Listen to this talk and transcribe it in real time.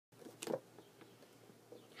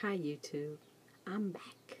Hi YouTube, I'm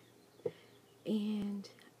back and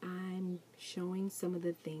I'm showing some of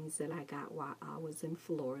the things that I got while I was in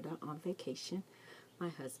Florida on vacation. My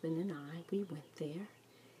husband and we went there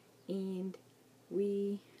and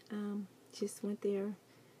we just went there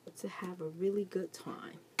to have a really good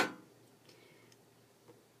time.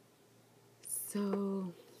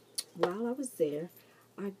 So while I was there,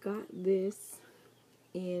 I got this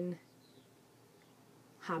in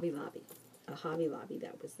Hobby Lobby, a Hobby Lobby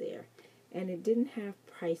that was there, and it didn't have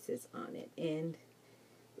prices on it, and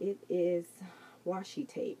it is washi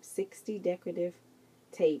tape, 60 decorative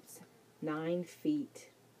tapes, 9 feet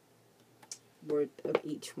worth of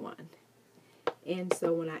each one. And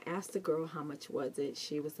so when I asked the girl how much was it,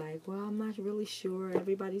 she was like, well, I'm not really sure.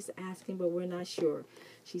 Everybody's asking, but we're not sure.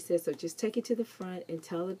 She said, so just take it to the front and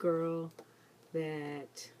tell the girl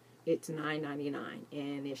that it's $9.99,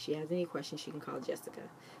 and if she has any questions, she can call Jessica.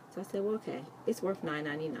 So I said, well, okay, it's worth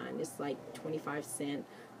 $9.99. It's like 25 cents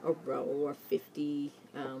a roll or 50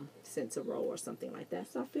 cents a roll or something like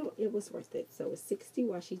that. So I feel it was worth it. So it's 60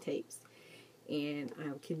 washi tapes, and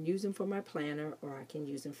I can use them for my planner or I can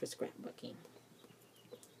use them for scrapbooking.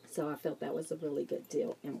 So I felt that was a really good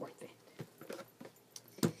deal and worth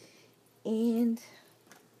it. And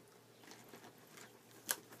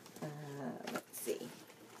let's see.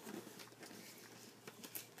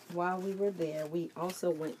 While we were there, we also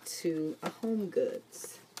went to a Home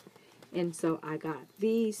Goods. And so I got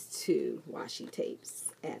these two washi tapes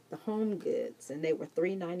at the Home Goods, and they were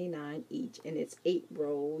 $3.99 each, and it's 8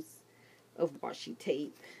 rolls of washi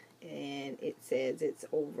tape, and it says it's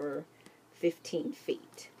over 15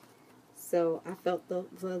 feet. So I felt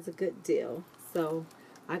that was a good deal. So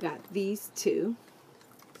I got these two,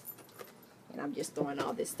 and I'm just throwing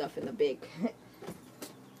all this stuff in the big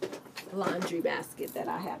laundry basket that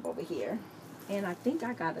I have over here. And I think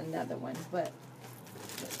I got another one, but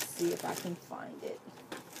let's see if I can find it.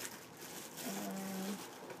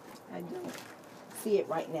 I don't see it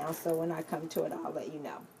right now, so when I come to it, I'll let you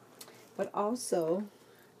know. But also,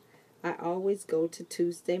 I always go to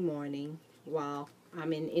Tuesday morning while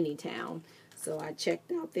I'm in any town. So I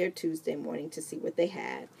checked out there Tuesday morning to see what they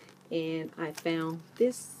had, and I found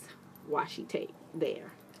this washi tape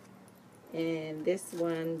there. And this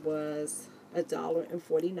one was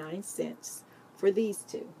 $1.49 for these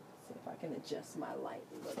two. See if I can adjust my light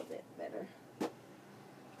a little bit better.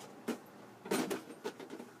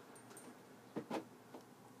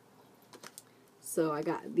 So I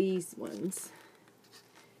got these ones,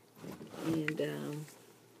 and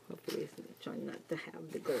hopefully I'm trying not to have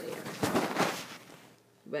the glare.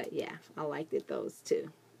 But yeah, I liked it, those two.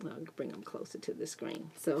 I'll bring them closer to the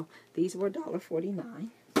screen. So these were $1.49.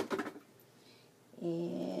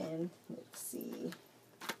 And let's see.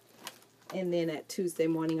 And then at Tuesday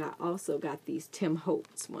morning, I also got these Tim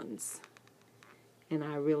Holtz ones. And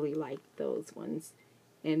I really liked those ones.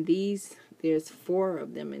 And these, there's 4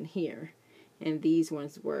 of them in here. And these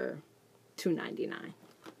ones were $2.99.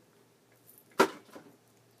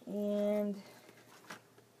 And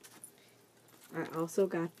I also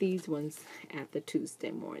got these ones at the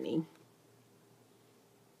Tuesday morning.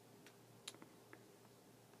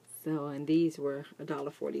 So, and these were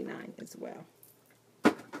 $1.49 as well.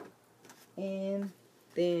 And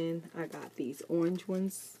then I got these orange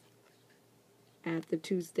ones at the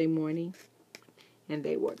Tuesday morning, and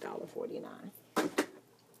they were $1.49.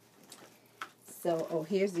 So, oh,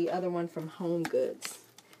 here's the other one from Home Goods.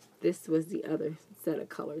 This was the other set of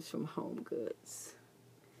colors from Home Goods.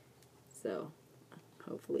 So,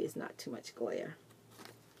 hopefully it's not too much glare.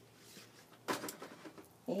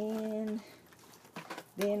 And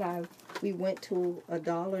then we went to a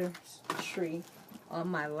Dollar Tree on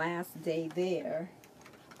my last day there,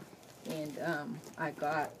 and I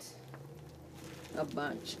got a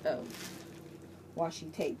bunch of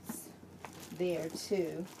washi tapes there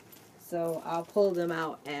too. So I'll pull them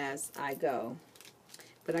out as I go.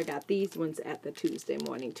 But I got these ones at the Tuesday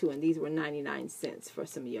morning too, and these were 99 cents for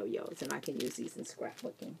some yo-yos, and I can use these in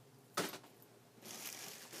scrapbooking.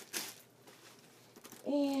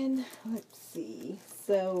 And let's see.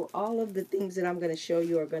 So all of the things that I'm going to show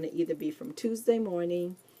you are going to either be from Tuesday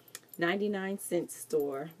morning, 99-cent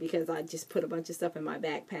store, because I just put a bunch of stuff in my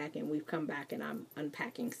backpack, and we've come back and I'm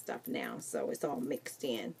unpacking stuff now, so it's all mixed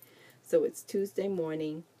in. So it's Tuesday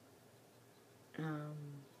morning,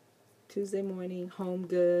 Home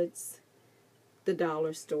Goods, the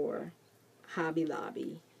dollar store, Hobby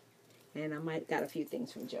Lobby, and I might got a few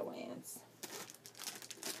things from Joann's.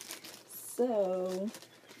 So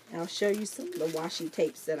I'll show you some of the washi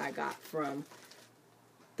tapes that I got from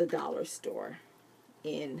the dollar store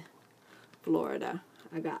in Florida.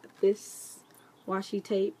 I got this washi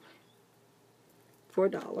tape for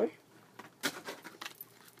 $1.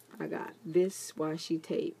 I got this washi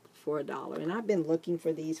tape for $1. And I've been looking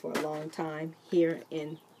for these for a long time here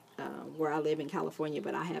in where I live in California,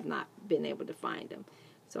 but I have not been able to find them.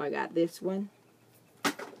 So I got this one.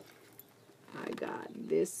 I got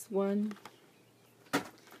this one.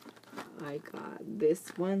 I got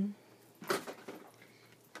this one.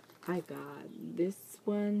 I got this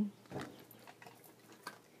one.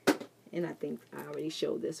 And I think I already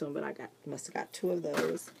showed this one, but I must have got 2 of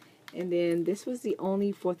those. And then this was the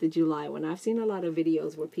only 4th of July one. I've seen a lot of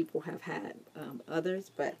videos where people have had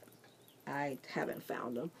others, but I haven't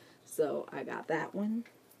found them. So I got that one.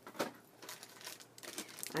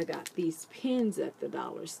 I got these pins at the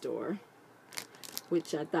dollar store,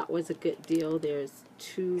 which I thought was a good deal. There's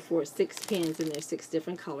 2, 4, 6 pins, and there's 6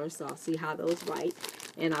 different colors, so I'll see how those write.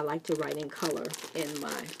 And I like to write in color in my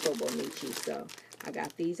Fauxbonichi, so I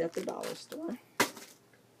got these at the dollar store.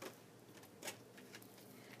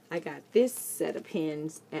 I got this set of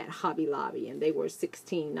pins at Hobby Lobby, and they were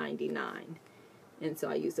 $16.99. And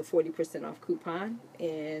so I used a 40% off coupon,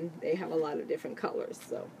 and they have a lot of different colors.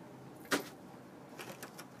 So,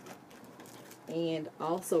 and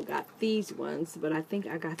also got these ones, but I think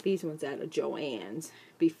I got these ones at a Joann's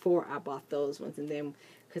before I bought those ones, and then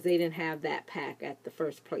because they didn't have that pack at the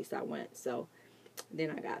first place I went. So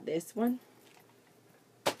then I got this one,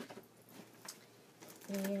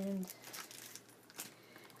 and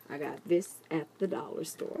I got this at the dollar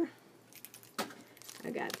store. I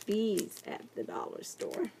got these at the dollar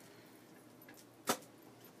store.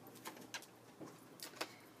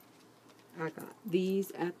 I got these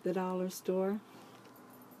at the dollar store.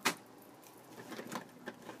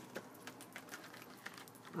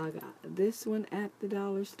 I got this one at the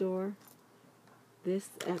dollar store. This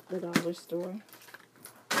at the dollar store.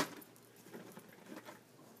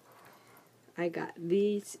 I got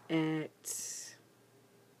these at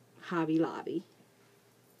Hobby Lobby.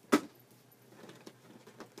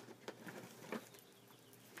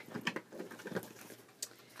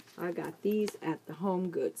 I got these at the Home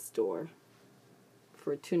Goods store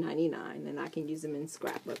for $2.99, and I can use them in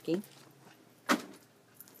scrapbooking.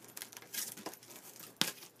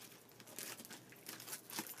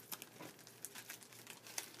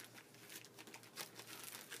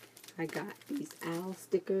 I got these owl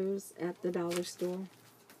stickers at the dollar store.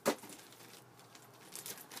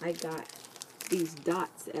 I got these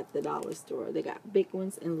dots at the dollar store. They got big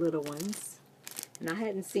ones and little ones, and I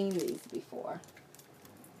hadn't seen these before.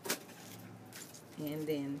 And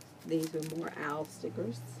then these were more owl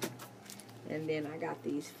stickers. And then I got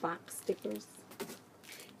these fox stickers.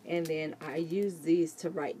 And then I use these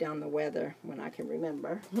to write down the weather when I can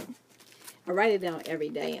remember. I write it down every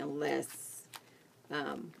day unless,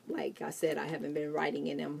 like I said, I haven't been writing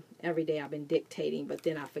in them every day. I've been dictating, but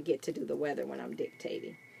then I forget to do the weather when I'm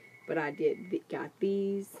dictating. But I got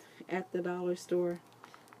these at the dollar store.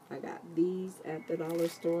 I got these at the dollar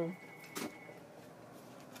store.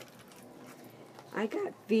 I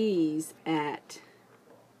got these at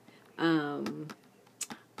Barnes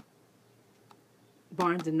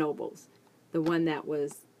and Nobles, the one that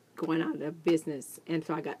was going out of business, and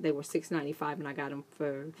so they were $6.95, and I got them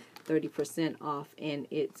for 30% off, and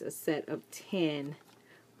it's a set of 10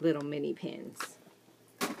 little mini pins.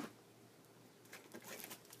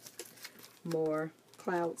 More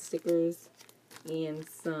cloud stickers and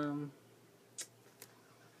some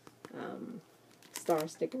star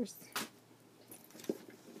stickers.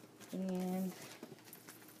 And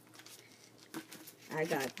I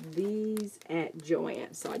got these at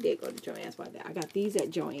Joann's. So I did go to Joann's by that. I got these at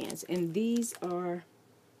Joann's. And these are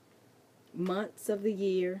months of the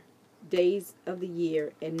year, days of the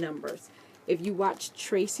year, and numbers. If you watch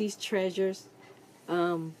Tracy's Treasures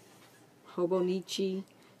Fauxbonichi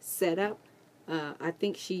setup, I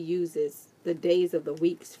think she uses the days of the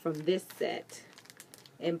weeks from this set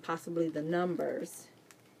and possibly the numbers.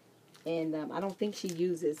 And I don't think she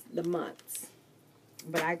uses the months.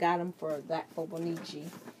 But I got them for that Fauxbonichi.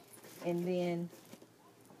 And then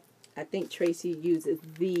I think Tracy uses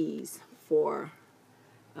these for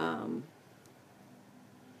her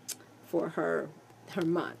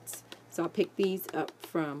months. So I picked these up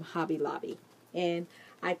from Hobby Lobby. And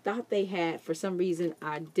I thought they had, for some reason,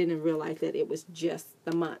 I didn't realize that it was just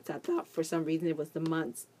the months. I thought for some reason it was the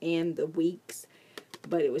months and the weeks.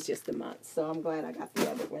 But it was just the months. So I'm glad I got the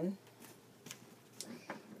other one.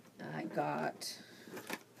 I got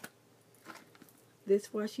this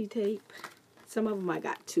washi tape. Some of them I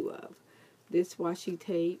got 2 of. This washi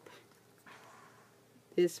tape.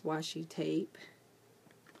 This washi tape.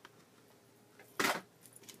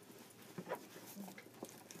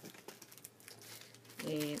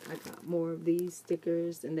 And I got more of these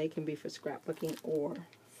stickers, and they can be for scrapbooking or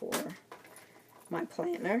for my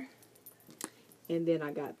planner. And then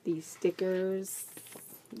I got these stickers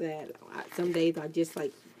that some days I just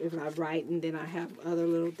like, if I write and then I have other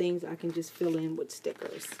little things, I can just fill in with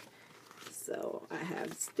stickers. So I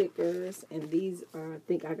have stickers, and these are, I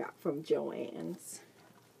think I got from Joann's.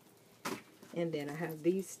 And then I have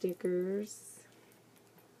these stickers.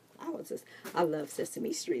 I love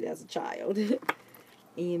Sesame Street as a child.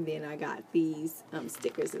 And then I got these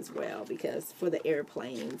stickers as well, because for the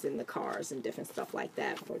airplanes and the cars and different stuff like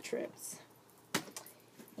that for trips.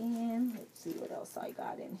 And let's see what else I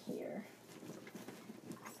got in here.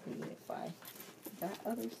 Let's see if I got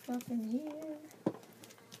other stuff in here.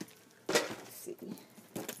 Let's see.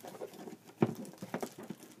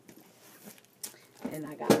 And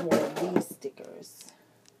I got more of these stickers.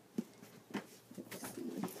 Let's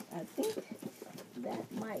see. I think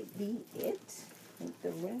that might be it. I think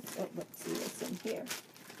the rest, oh, let's see what's in here.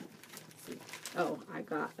 Let's see. Oh, I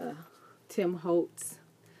got a Tim Holtz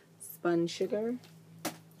spun sugar.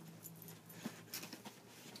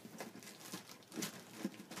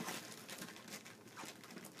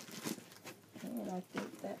 And I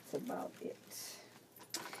think that's about it.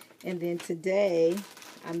 And then today,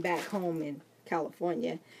 I'm back home in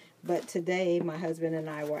California, but today my husband and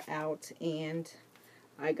I were out, and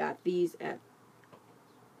I got these at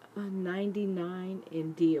a 99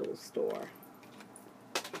 in Deal store.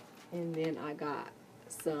 And then I got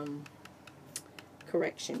some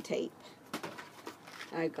correction tape.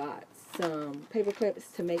 I got some paper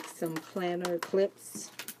clips to make some planner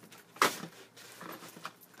clips.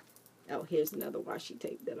 Oh, here's another washi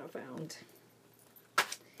tape that I found.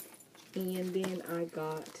 And then I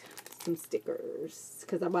got some stickers,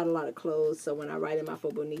 because I bought a lot of clothes, so when I write in my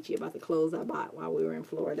Fauxbonichi about the clothes I bought while we were in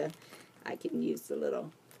Florida, I can use the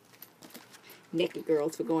little naked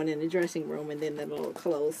girls for going in the dressing room, and then the little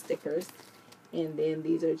clothes stickers. And then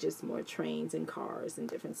these are just more trains and cars and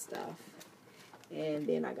different stuff. And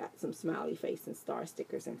then I got some smiley face and star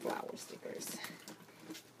stickers and flower stickers.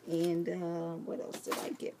 And what else did I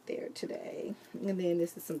get there today? And then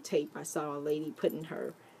this is some tape. I saw a lady putting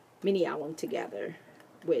her mini album together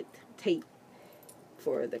with tape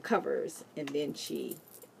for the covers, and then she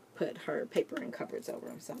put her paper and covers over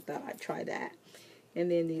them, so I thought I'd try that.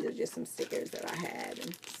 And then these are just some stickers that I had,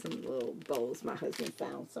 and some little bows my husband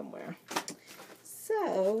found somewhere.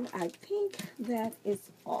 So I think that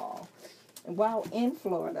is all. And while in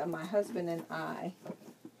Florida, my husband and I,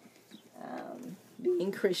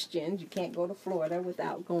 being Christians, you can't go to Florida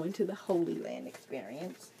without going to the Holy Land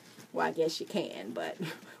experience. Well, I guess you can, but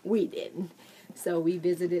we didn't. So we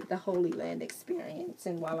visited the Holy Land experience,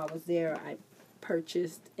 and while I was there, I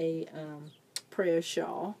purchased a prayer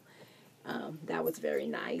shawl. That was very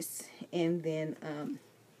nice. And then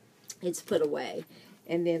it's put away.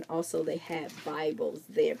 And then also they had Bibles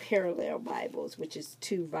there, parallel Bibles, which is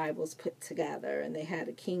two Bibles put together. And they had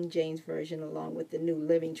a King James version along with the New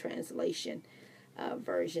Living Translation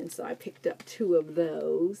version. So I picked up two of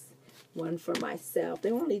those, one for myself.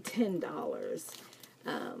 They were only $10.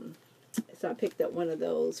 So I picked up one of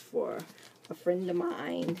those for a friend of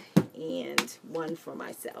mine and one for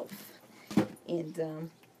myself. And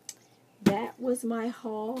that was my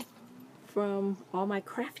haul from all my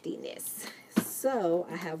craftiness. So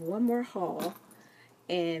I have one more haul,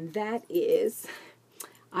 and that is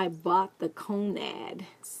I bought the Conad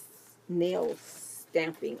nail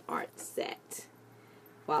stamping art set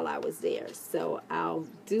while I was there. So I'll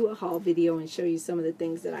do a haul video and show you some of the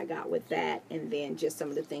things that I got with that, and then just some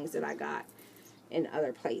of the things that I got in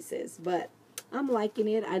other places. But I'm liking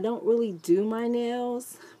it. I don't really do my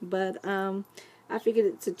nails, but I figured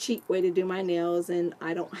it's a cheap way to do my nails, and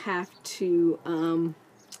I don't have to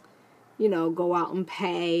you know, go out and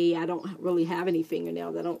pay. I don't really have any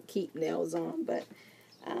fingernails. I don't keep nails on, but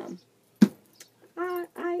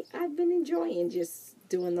I've been enjoying just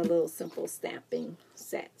doing the little simple stamping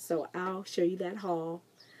set. So I'll show you that haul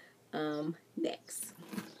next.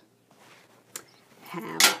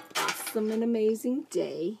 Have an awesome and amazing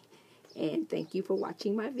day, and thank you for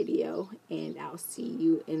watching my video, and I'll see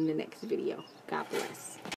you in the next video. God bless.